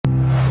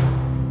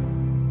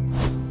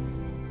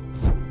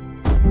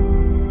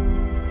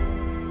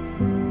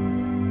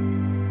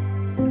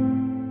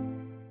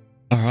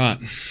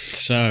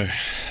So,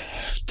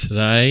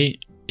 today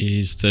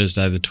is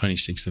Thursday the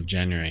 26th of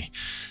January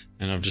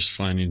and I've just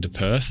flown into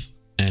Perth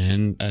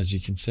and, as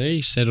you can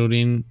see, settled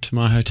into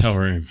my hotel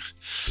room.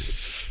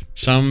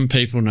 Some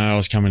people know I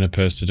was coming to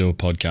Perth to do a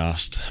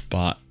podcast,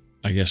 but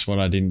I guess what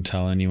I didn't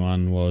tell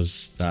anyone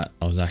was that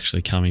I was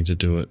actually coming to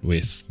do it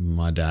with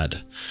my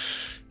dad,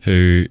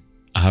 who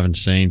I haven't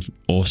seen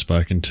or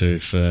spoken to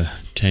for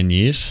 10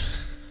 years.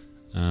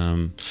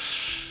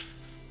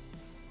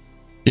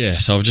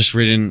 So I've just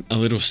written a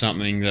little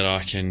something that I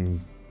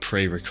can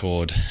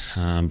pre-record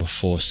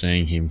before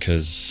seeing him,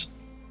 because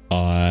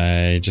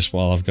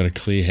while I've got a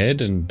clear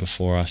head and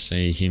before I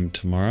see him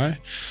tomorrow,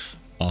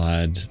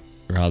 I'd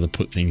rather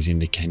put things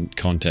into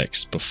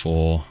context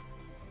before,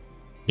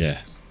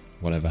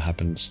 whatever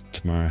happens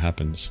tomorrow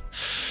happens.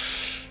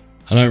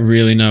 I don't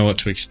really know what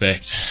to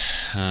expect,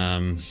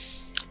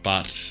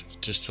 but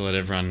just to let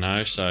everyone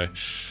know, so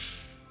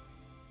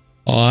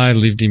I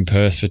lived in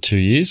Perth for 2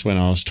 years when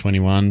I was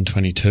 21,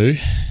 22.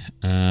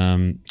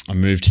 I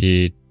moved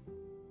here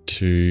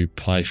to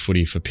play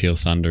footy for Peel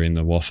Thunder in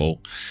the Waffle,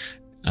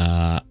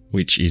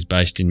 which is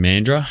based in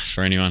Mandurah.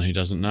 For anyone who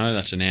doesn't know,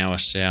 that's an hour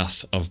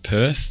south of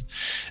Perth.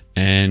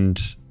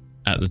 And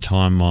at the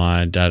time,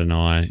 my dad and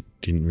I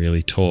didn't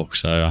really talk,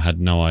 so I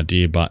had no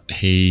idea, but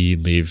he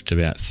lived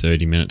about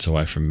 30 minutes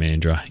away from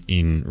Mandurah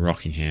in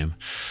Rockingham.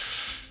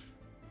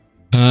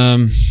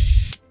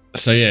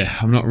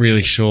 I'm not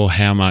really sure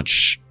how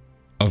much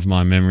of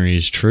my memory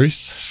is truth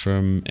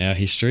from our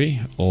history,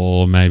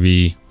 or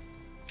maybe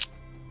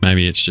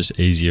it's just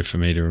easier for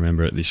me to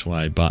remember it this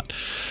way. But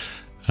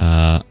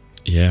I'll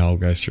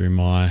go through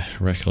my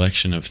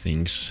recollection of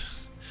things.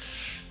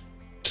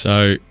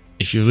 So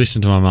if you've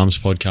listened to my mum's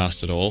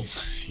podcast at all,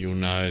 you'll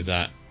know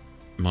that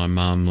my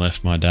mum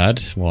left my dad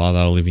while they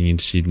were living in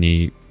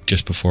Sydney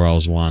just before I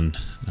was one,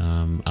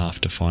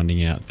 after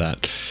finding out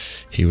that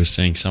he was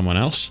seeing someone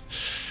else.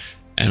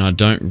 And I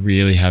don't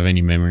really have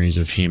any memories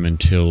of him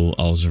until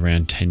I was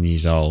around 10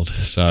 years old.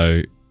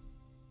 So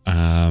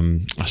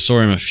I saw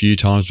him a few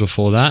times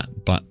before that,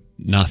 but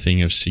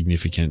nothing of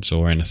significance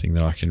or anything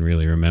that I can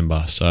really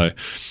remember. So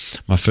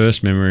my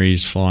first memory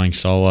is flying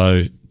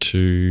solo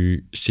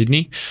to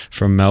Sydney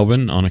from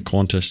Melbourne on a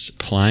Qantas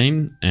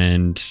plane,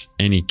 and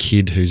any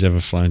kid who's ever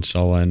flown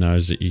solo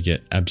knows that you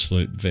get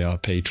absolute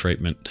VIP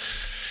treatment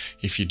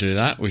if you do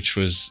that, which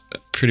was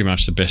pretty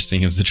much the best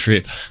thing of the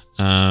trip.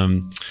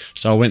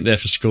 So I went there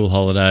for school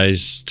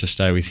holidays to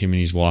stay with him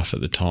and his wife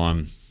at the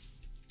time,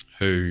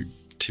 who,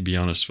 to be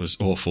honest, was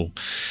awful,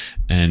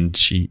 and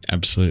she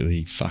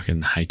absolutely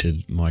fucking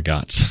hated my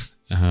guts.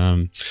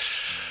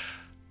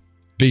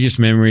 Biggest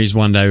memories,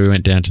 one day we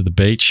went down to the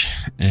beach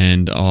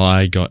and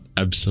I got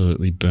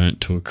absolutely burnt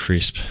to a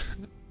crisp.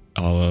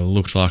 I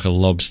looked like a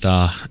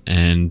lobster,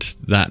 and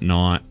that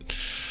night,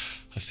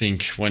 I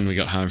think when we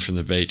got home from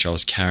the beach, I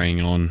was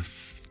carrying on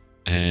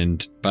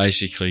and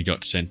basically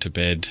got sent to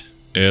bed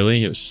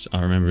early.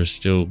 I remember it was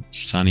still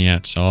sunny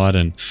outside,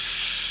 and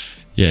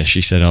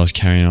she said I was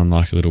carrying on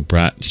like a little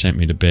brat, sent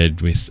me to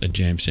bed with a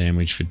jam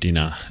sandwich for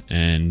dinner.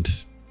 And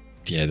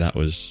that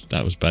was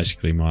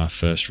basically my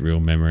first real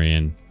memory,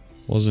 and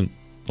wasn't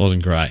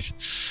great.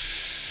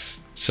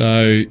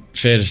 So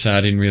fair to say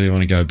I didn't really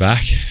want to go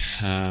back.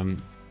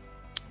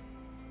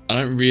 I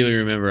don't really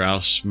remember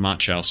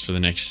much else for the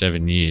next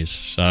 7 years.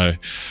 So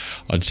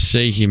I'd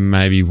see him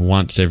maybe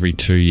once every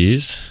 2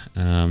 years.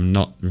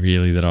 Not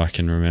really that I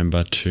can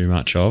remember too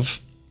much of.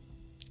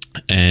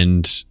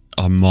 And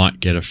I might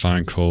get a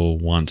phone call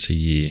once a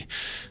year.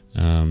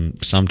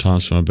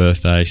 Sometimes for my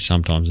birthday,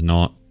 sometimes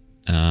not.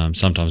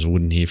 Sometimes I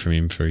wouldn't hear from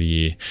him for a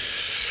year.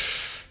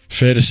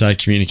 Fair to say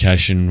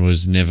communication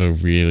was never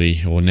really,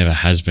 or never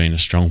has been, a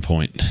strong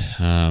point.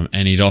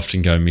 And he'd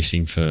often go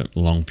missing for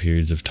long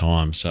periods of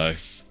time. So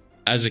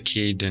as a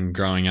kid and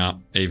growing up,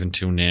 even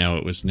till now,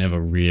 it was never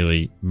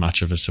really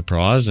much of a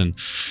surprise, and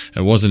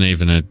it wasn't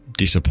even a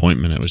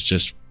disappointment. It was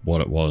just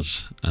what it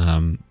was.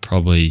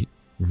 Probably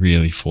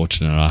really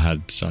fortunate I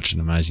had such an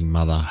amazing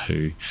mother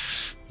who,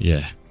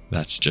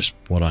 that's just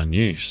what I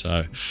knew.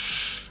 So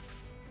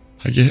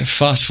I guess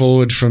fast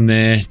forward from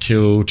there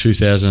till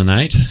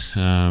 2008.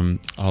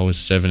 I was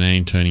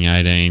 17, turning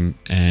 18,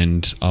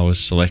 and I was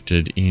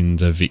selected in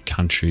the Vic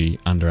Country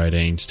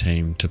under-18s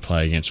team to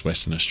play against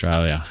Western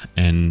Australia,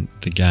 and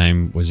the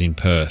game was in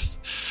Perth.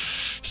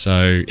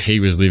 So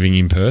he was living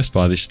in Perth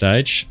by this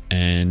stage,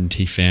 and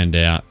he found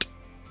out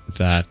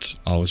that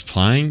I was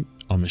playing,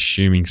 I'm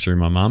assuming through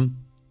my mum,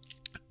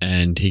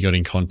 and he got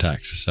in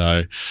contact.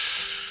 So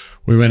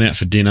we went out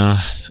for dinner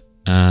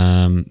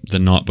the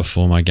night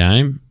before my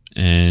game,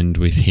 and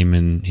with him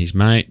and his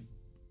mate,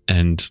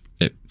 and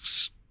it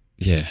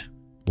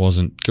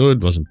wasn't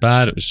good, wasn't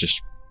bad, it was just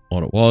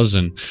what it was.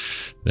 And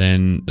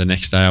then the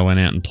next day I went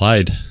out and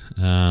played,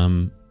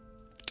 and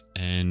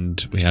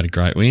we had a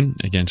great win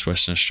against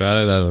Western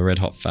Australia. They were the red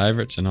hot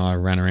favourites, and I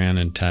ran around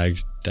and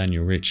tagged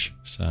Daniel Rich,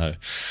 so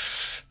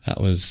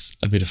that was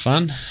a bit of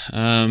fun.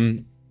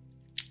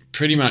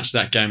 pretty much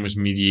that game was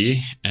mid-year,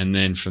 and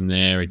then from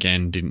there,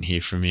 again, didn't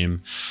hear from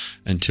him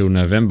until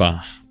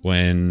November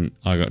when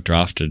I got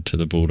drafted to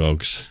the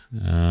Bulldogs.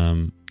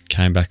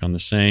 Came back on the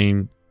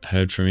scene,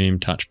 heard from him,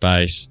 touched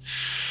base,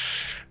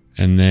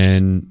 and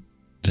then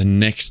the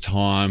next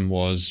time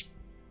was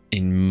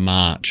in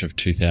March of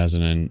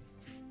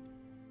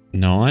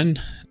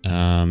 2009.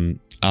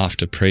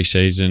 After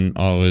pre-season,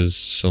 I was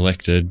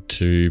selected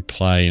to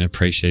play in a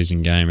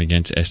pre-season game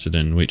against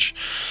Essendon, which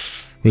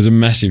was a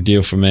massive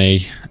deal for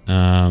me.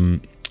 I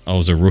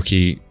was a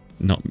rookie.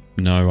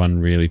 No one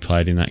really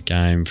played in that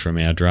game from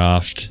our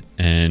draft,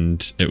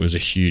 and it was a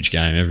huge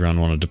game. Everyone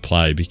wanted to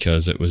play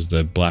because it was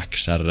the Black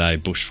Saturday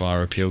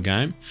bushfire appeal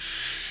game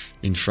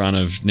in front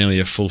of nearly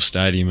a full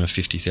stadium of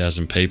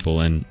 50,000 people.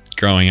 And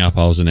growing up,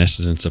 I was an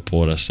Essendon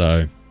supporter,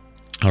 so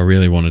I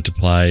really wanted to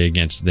play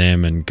against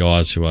them and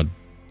guys who I'd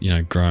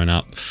grown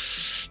up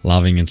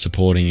loving and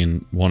supporting,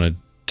 and wanted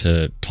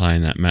to play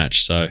in that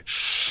match. So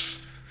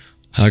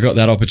I got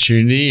that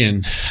opportunity,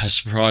 and a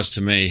surprise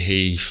to me,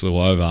 he flew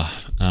over,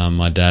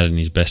 my dad and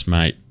his best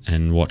mate,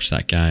 and watched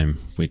that game,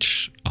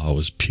 which I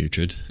was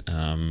putrid.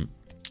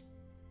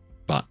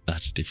 But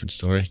that's a different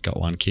story. Got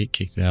one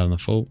kicked it out on the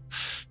full.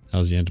 That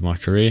was the end of my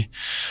career.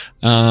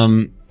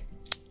 So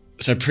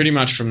pretty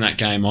much from that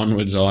game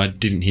onwards, I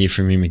didn't hear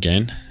from him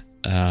again.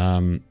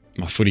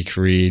 My footy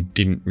career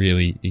didn't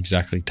really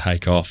exactly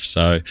take off,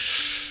 so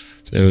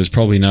there was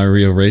probably no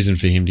real reason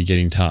for him to get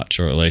in touch,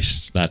 or at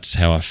least that's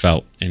how I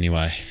felt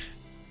anyway.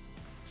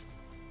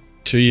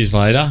 2 years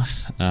later,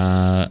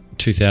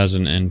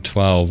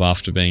 2012,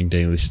 after being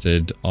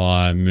delisted,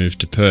 I moved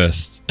to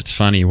Perth. It's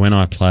funny, when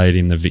I played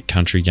in the Vic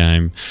Country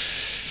game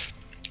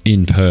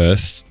in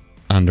Perth,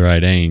 under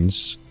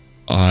 18s,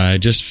 I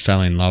just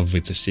fell in love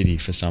with the city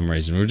for some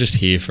reason. We were just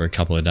here for a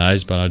couple of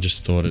days, but I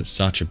just thought it's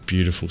such a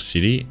beautiful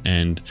city,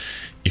 and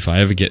if I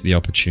ever get the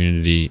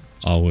opportunity,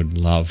 I would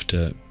love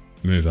to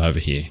move over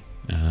here.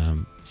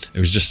 It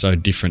was just so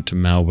different to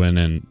Melbourne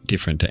and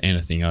different to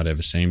anything I'd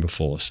ever seen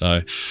before.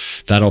 So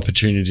that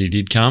opportunity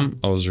did come.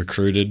 I was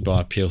recruited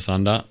by Peel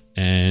Thunder,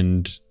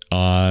 and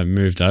I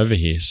moved over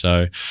here.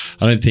 So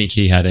I don't think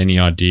he had any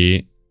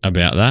idea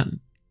about that.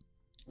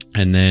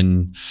 And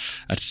then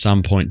at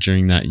some point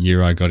during that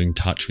year, I got in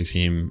touch with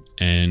him,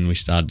 and we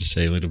started to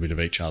see a little bit of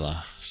each other.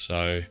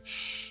 So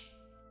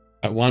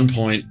at one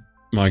point,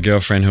 my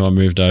girlfriend who I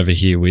moved over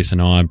here with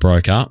and I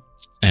broke up,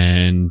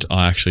 and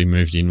I actually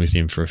moved in with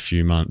him for a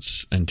few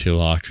months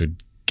until I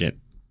could get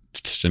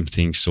some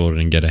things sorted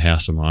and get a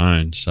house of my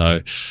own. So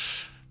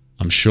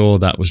I'm sure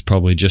that was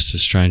probably just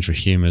as strange for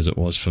him as it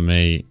was for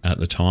me at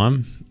the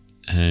time.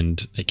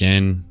 And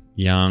again,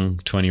 young,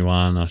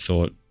 21, I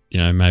thought,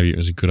 maybe it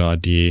was a good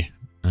idea,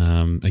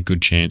 a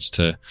good chance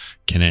to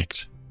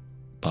connect.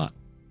 But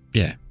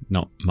yeah,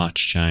 not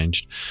much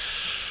changed.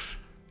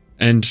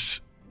 And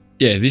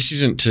yeah, this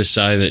isn't to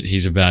say that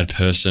he's a bad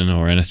person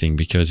or anything,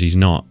 because he's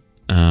not.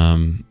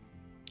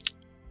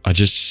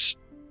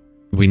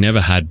 We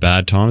never had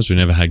bad times. We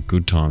never had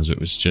good times. It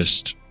was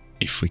just,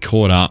 if we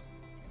caught up,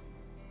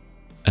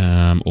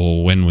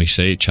 or when we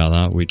see each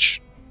other,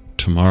 which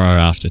tomorrow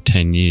after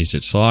 10 years,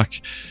 it's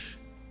like,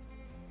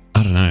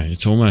 I don't know,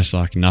 it's almost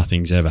like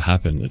nothing's ever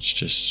happened. It's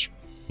just,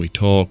 we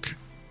talk.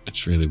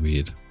 It's really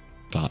weird,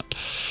 but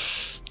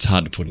it's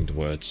hard to put into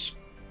words.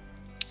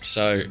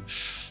 So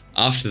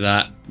after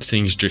that,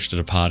 things drifted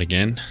apart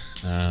again,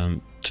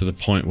 to the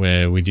point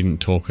where we didn't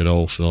talk at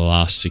all for the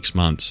last 6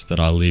 months that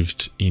I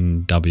lived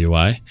in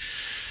WA.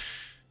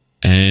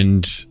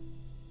 And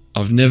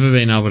I've never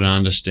been able to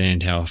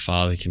understand how a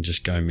father can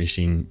just go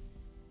missing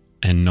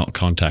and not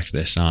contact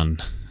their son.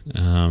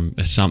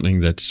 It's something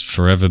that's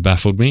forever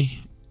baffled me.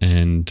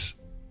 And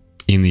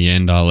in the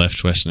end, I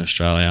left Western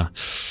Australia.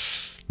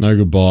 No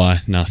goodbye,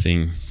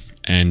 nothing.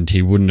 And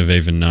he wouldn't have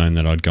even known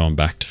that I'd gone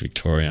back to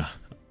Victoria.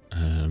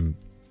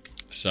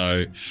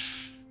 So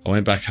I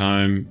went back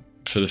home.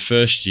 For the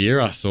first year,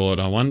 I thought,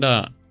 I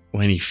wonder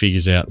when he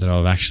figures out that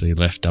I've actually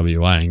left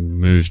WA and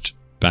moved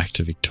back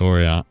to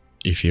Victoria,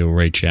 if he'll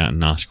reach out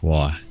and ask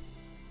why.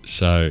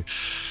 So,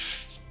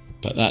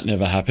 but that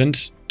never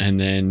happened. And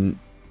then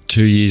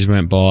 2 years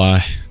went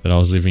by that I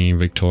was living in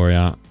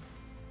Victoria.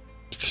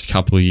 A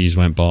couple of years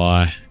went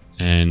by,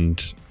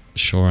 and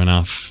sure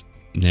enough,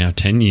 now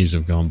 10 years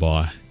have gone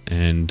by,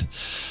 and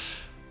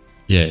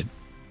yeah,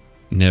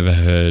 never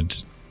heard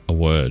a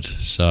word.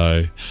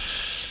 So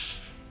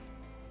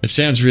it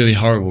sounds really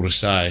horrible to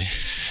say,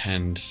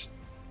 and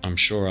I'm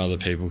sure other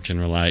people can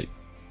relate,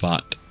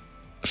 but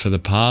for the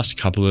past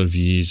couple of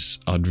years,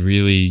 I'd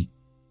really,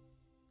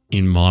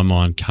 in my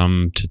mind,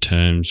 come to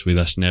terms with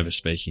us never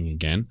speaking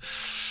again.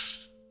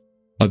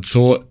 I'd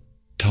thought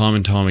time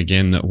and time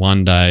again that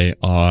one day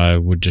I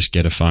would just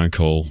get a phone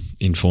call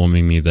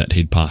informing me that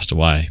he'd passed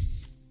away.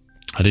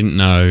 I didn't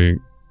know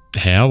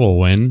how or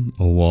when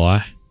or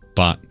why,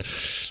 but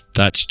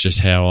that's just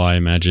how I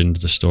imagined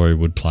the story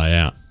would play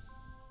out.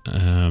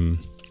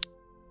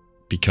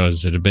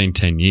 Because it had been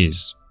 10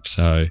 years.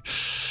 So,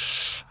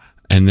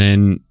 and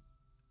then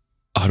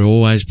I'd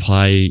always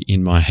play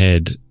in my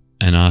head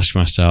and ask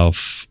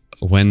myself,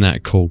 when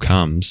that call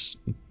comes,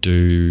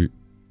 do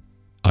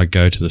I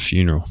go to the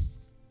funeral?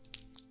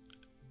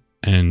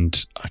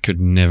 And I could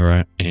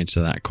never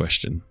answer that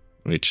question,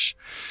 which,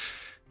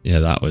 yeah,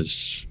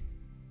 that's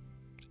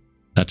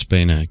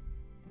been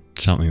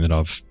something that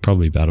I've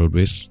probably battled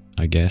with,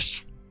 I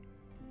guess,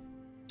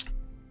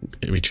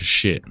 which is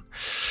shit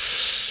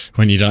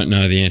when you don't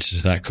know the answer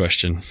to that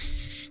question.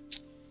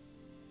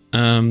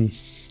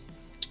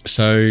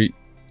 So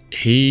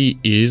he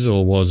is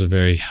or was a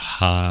very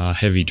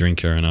heavy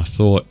drinker, and I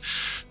thought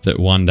that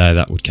one day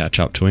that would catch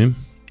up to him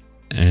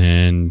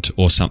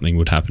or something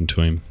would happen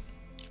to him,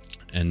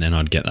 and then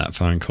I'd get that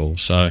phone call.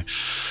 So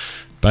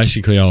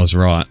basically I was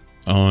right.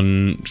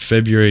 On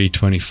February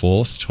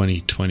 24th,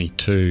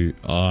 2022,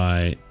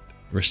 I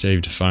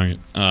received a phone.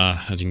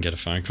 I didn't get a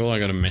phone call. I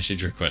got a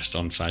message request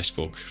on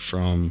Facebook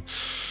from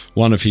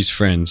one of his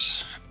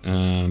friends.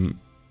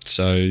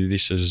 So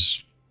this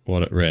is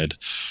what it read.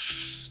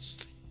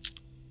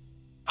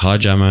 Hi,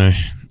 Jamo.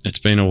 It's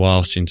been a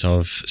while since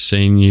I've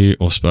seen you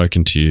or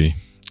spoken to you.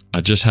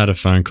 I just had a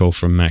phone call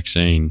from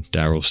Maxine,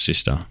 Darrel's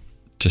sister,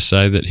 to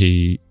say that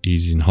he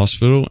is in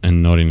hospital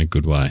and not in a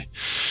good way.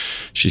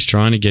 She's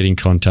trying to get in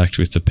contact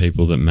with the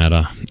people that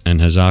matter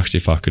and has asked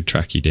if I could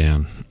track you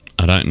down.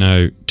 I don't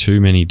know too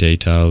many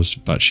details,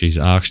 but she's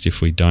asked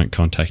if we don't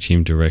contact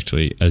him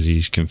directly as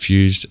he's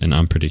confused and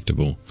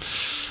unpredictable.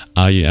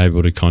 Are you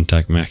able to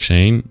contact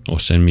Maxine or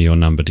send me your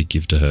number to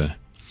give to her?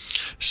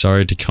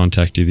 Sorry to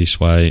contact you this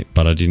way,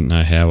 but I didn't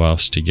know how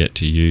else to get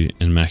to you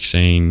and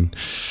Maxine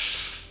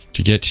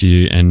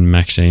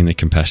the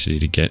capacity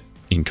to get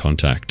in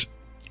contact.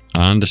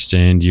 I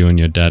understand you and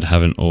your dad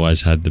haven't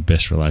always had the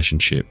best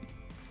relationship.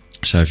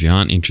 So if you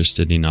aren't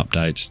interested in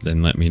updates,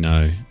 then let me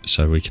know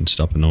so we can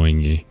stop annoying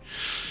you.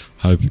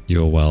 Hope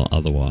you're well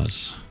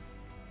otherwise.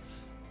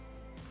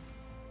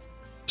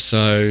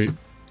 So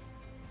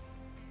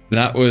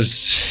that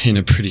was in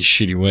a pretty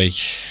shitty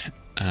week.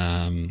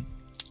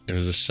 It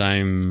was the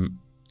same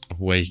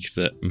week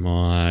that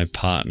my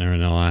partner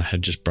and I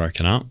had just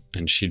broken up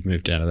and she'd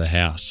moved out of the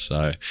house.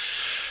 So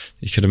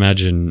you could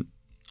imagine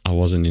I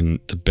wasn't in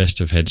the best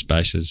of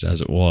headspaces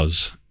as it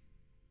was.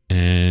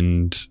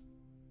 And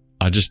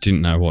I just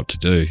didn't know what to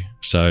do.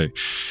 So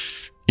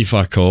if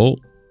I call,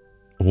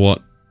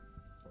 what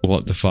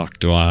the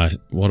fuck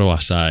what do I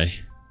say?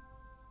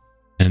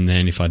 And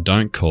then if I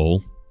don't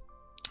call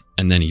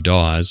and then he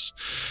dies,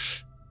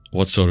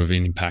 what sort of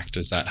an impact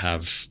does that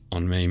have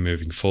on me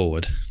moving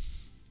forward?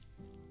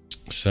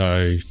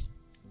 So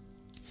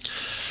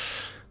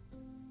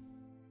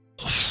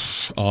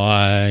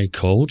I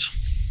called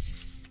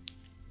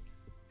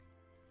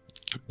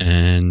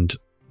and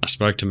I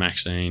spoke to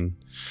Maxine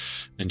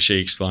and she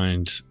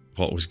explained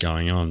what was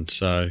going on.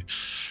 So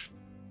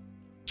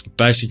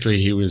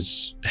basically he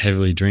was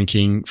heavily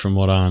drinking from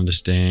what I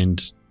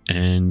understand,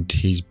 and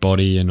his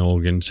body and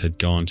organs had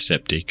gone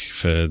septic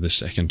for the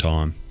second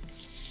time.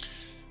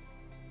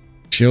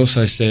 She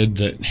also said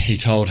that he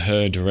told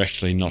her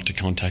directly not to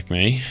contact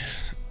me,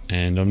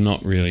 and I'm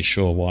not really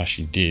sure why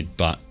she did,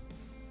 but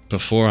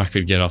before I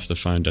could get off the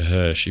phone to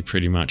her, she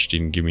pretty much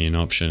didn't give me an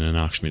option and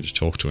asked me to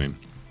talk to him.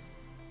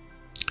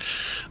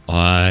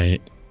 I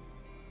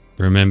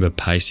remember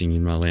pacing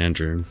in my lounge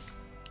room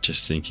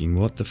just thinking,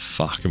 what the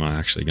fuck am I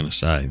actually going to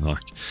say?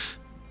 Like,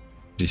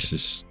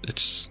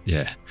 it's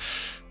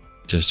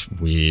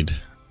just weird.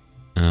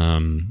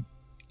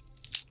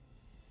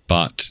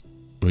 But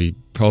we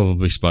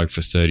probably spoke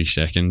for 30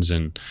 seconds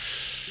and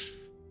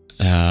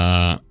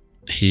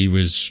he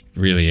was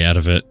really out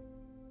of it.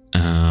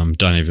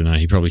 Don't even know.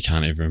 He probably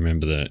can't even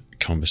remember the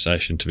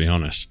conversation, to be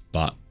honest.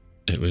 But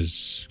it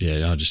was,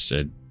 I just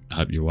said,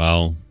 hope you're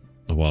well.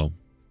 Well,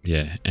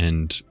 yeah.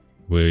 And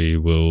we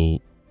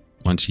will,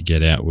 once you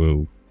get out,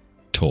 we'll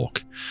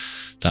talk.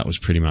 That was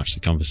pretty much the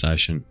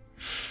conversation.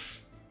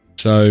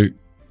 So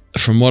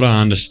from what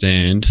I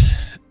understand,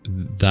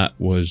 that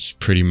was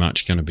pretty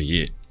much going to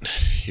be it.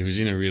 He was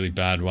in a really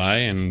bad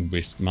way, and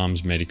with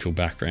Mum's medical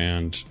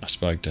background, I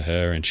spoke to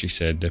her and she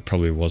said there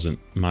probably wasn't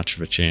much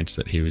of a chance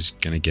that he was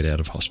going to get out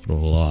of hospital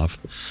alive.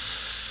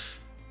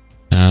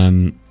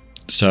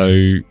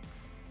 So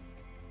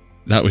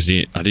that was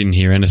it. I didn't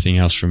hear anything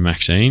else from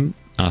Maxine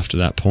after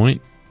that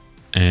point,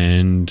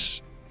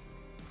 and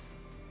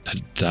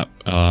that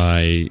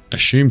I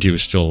assumed he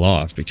was still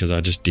alive because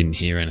I just didn't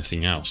hear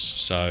anything else.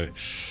 So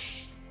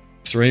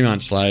 3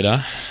 months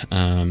later,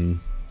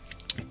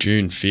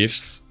 June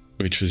 5th,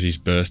 which was his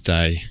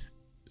birthday,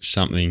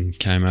 something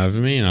came over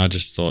me and I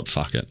just thought,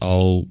 fuck it,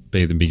 I'll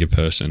be the bigger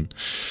person.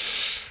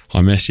 I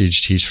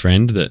messaged his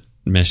friend that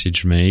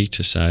messaged me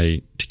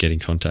to get in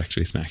contact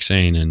with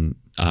Maxine and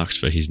asked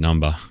for his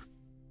number,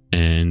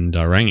 and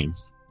I rang him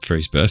for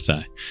his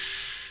birthday.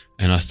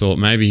 And I thought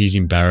maybe he's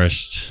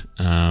embarrassed,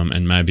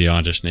 and maybe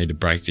I just need to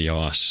break the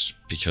ice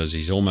because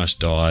he's almost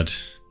died.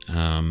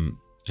 And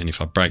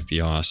if I break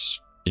the ice,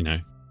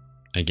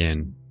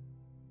 again,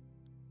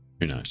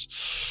 who knows?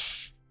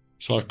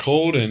 So I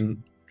called,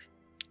 and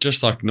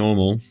just like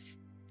normal,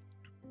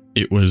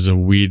 it was a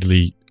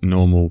weirdly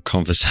normal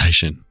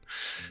conversation.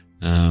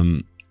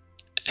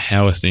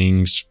 How are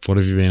things? What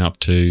have you been up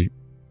to?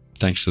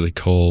 Thanks for the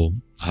call.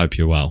 I hope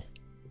you're well.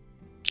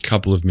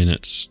 Couple of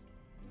minutes.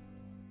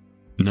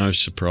 No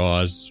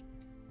surprise.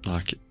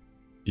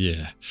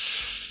 Yeah.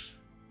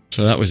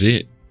 So that was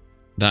it.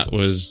 That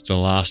was the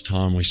last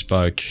time we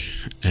spoke,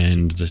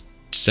 and the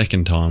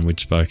second time we'd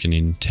spoken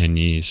in 10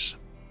 years.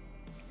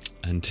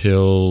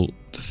 Until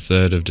the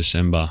 3rd of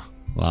December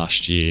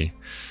last year,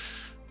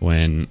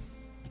 when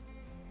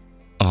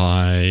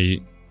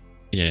I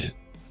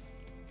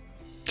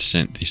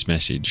sent this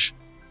message.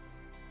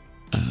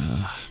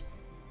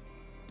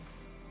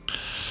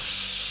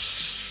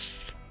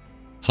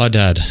 Hi,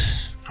 Dad.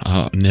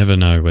 I never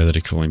know whether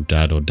to call him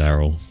Dad or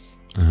Darrel,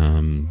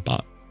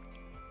 but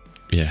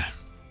yeah,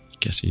 I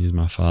guess he is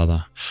my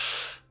father.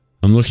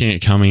 I'm looking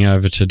at coming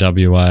over to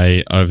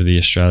WA over the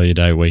Australia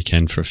Day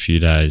weekend for a few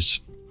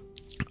days.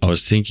 I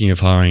was thinking of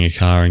hiring a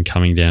car and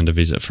coming down to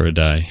visit for a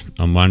day.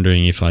 I'm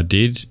wondering if I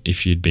did,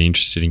 if you'd be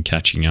interested in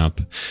catching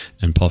up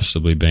and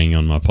possibly being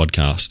on my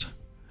podcast.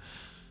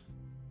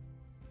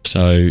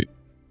 So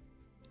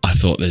I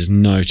thought there's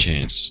no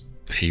chance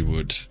he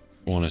would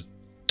want to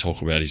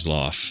talk about his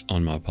life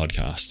on my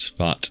podcast.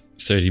 But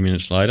 30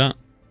 minutes later,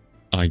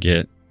 I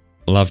get,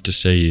 love to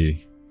see you,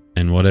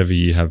 and whatever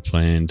you have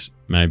planned,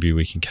 maybe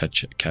we can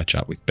catch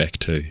up with Beck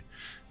too.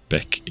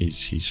 Beck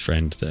is his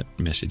friend that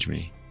messaged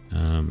me.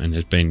 And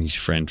has been his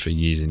friend for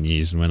years and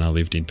years. And when I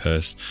lived in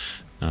Perth,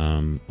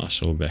 I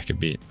saw Beck a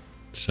bit.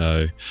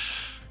 So,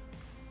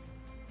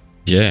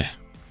 yeah,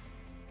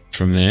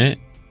 from there,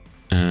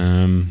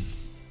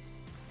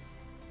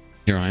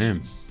 here I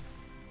am.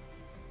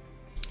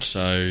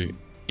 So,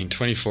 in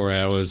 24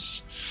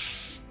 hours,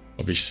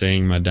 I'll be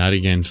seeing my dad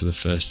again for the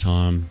first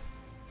time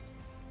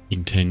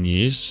in 10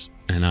 years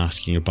and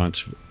asking a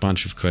bunch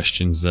of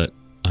questions that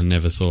I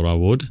never thought I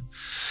would.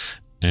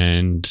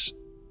 And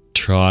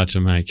try to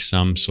make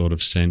some sort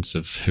of sense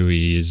of who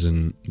he is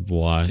and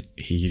why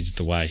he is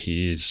the way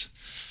he is.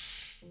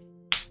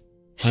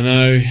 I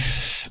know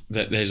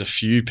that there's a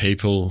few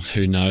people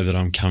who know that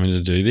I'm coming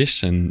to do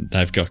this, and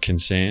they've got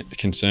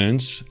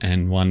concerns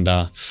and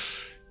wonder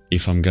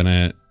if I'm going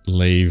to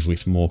leave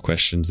with more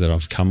questions that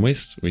I've come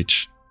with,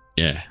 which,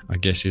 yeah, I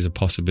guess is a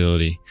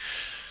possibility.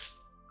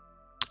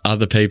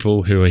 Other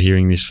people who are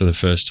hearing this for the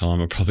first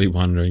time are probably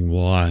wondering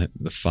why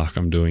the fuck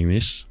I'm doing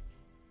this.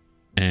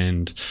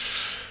 And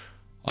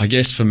I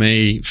guess for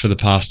me, for the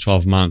past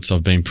 12 months,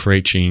 I've been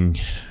preaching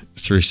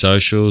through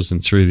socials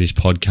and through this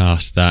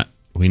podcast that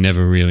we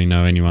never really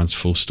know anyone's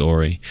full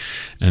story,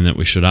 and that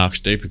we should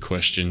ask deeper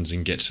questions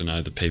and get to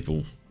know the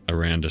people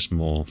around us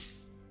more.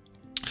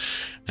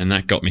 And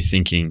that got me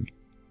thinking,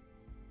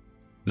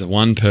 the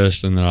one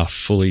person that I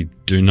fully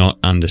do not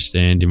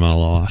understand in my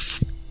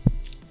life,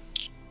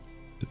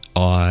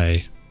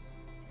 I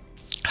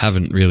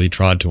haven't really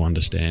tried to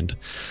understand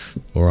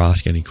or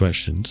ask any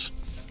questions.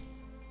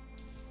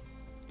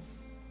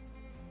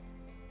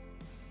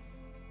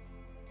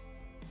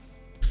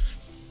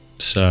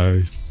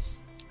 So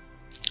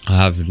I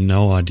have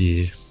no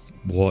idea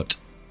what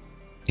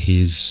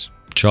his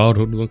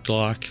childhood looked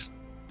like,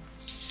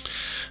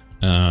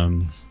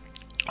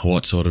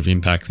 what sort of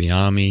impact the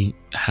army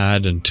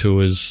had and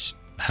tours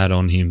had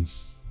on him.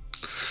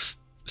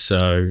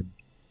 So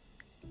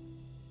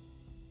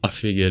I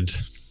figured,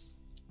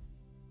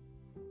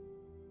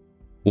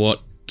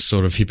 what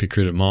sort of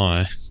hypocrite am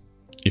I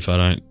if I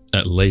don't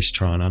at least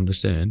try and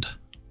understand?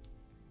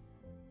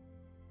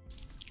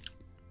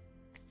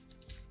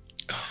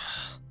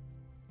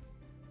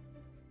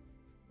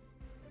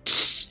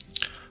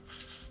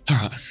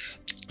 Alright,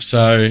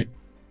 so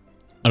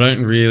I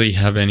don't really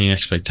have any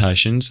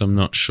expectations. I'm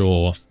not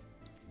sure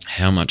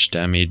how much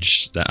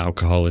damage the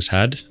alcohol has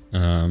had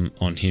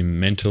on him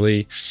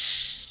mentally,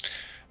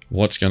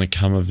 what's going to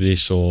come of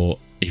this, or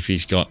if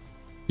he's got,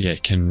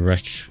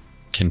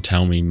 can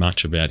tell me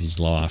much about his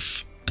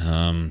life.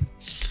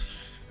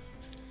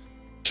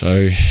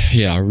 So,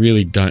 I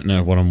really don't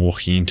know what I'm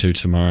walking into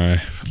tomorrow,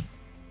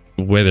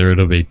 whether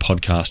it'll be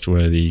podcast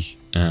worthy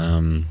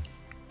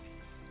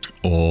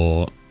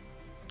or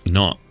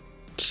not.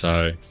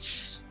 So,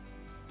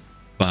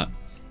 but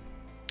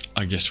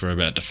I guess we're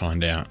about to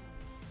find out.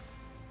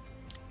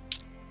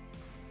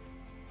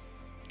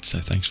 So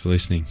thanks for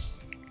listening,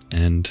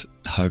 and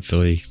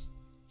hopefully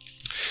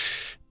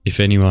if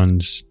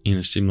anyone's in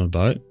a similar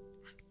boat,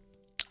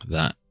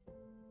 that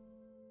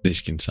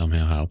this can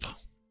somehow help.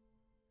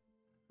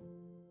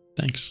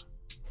 Thanks.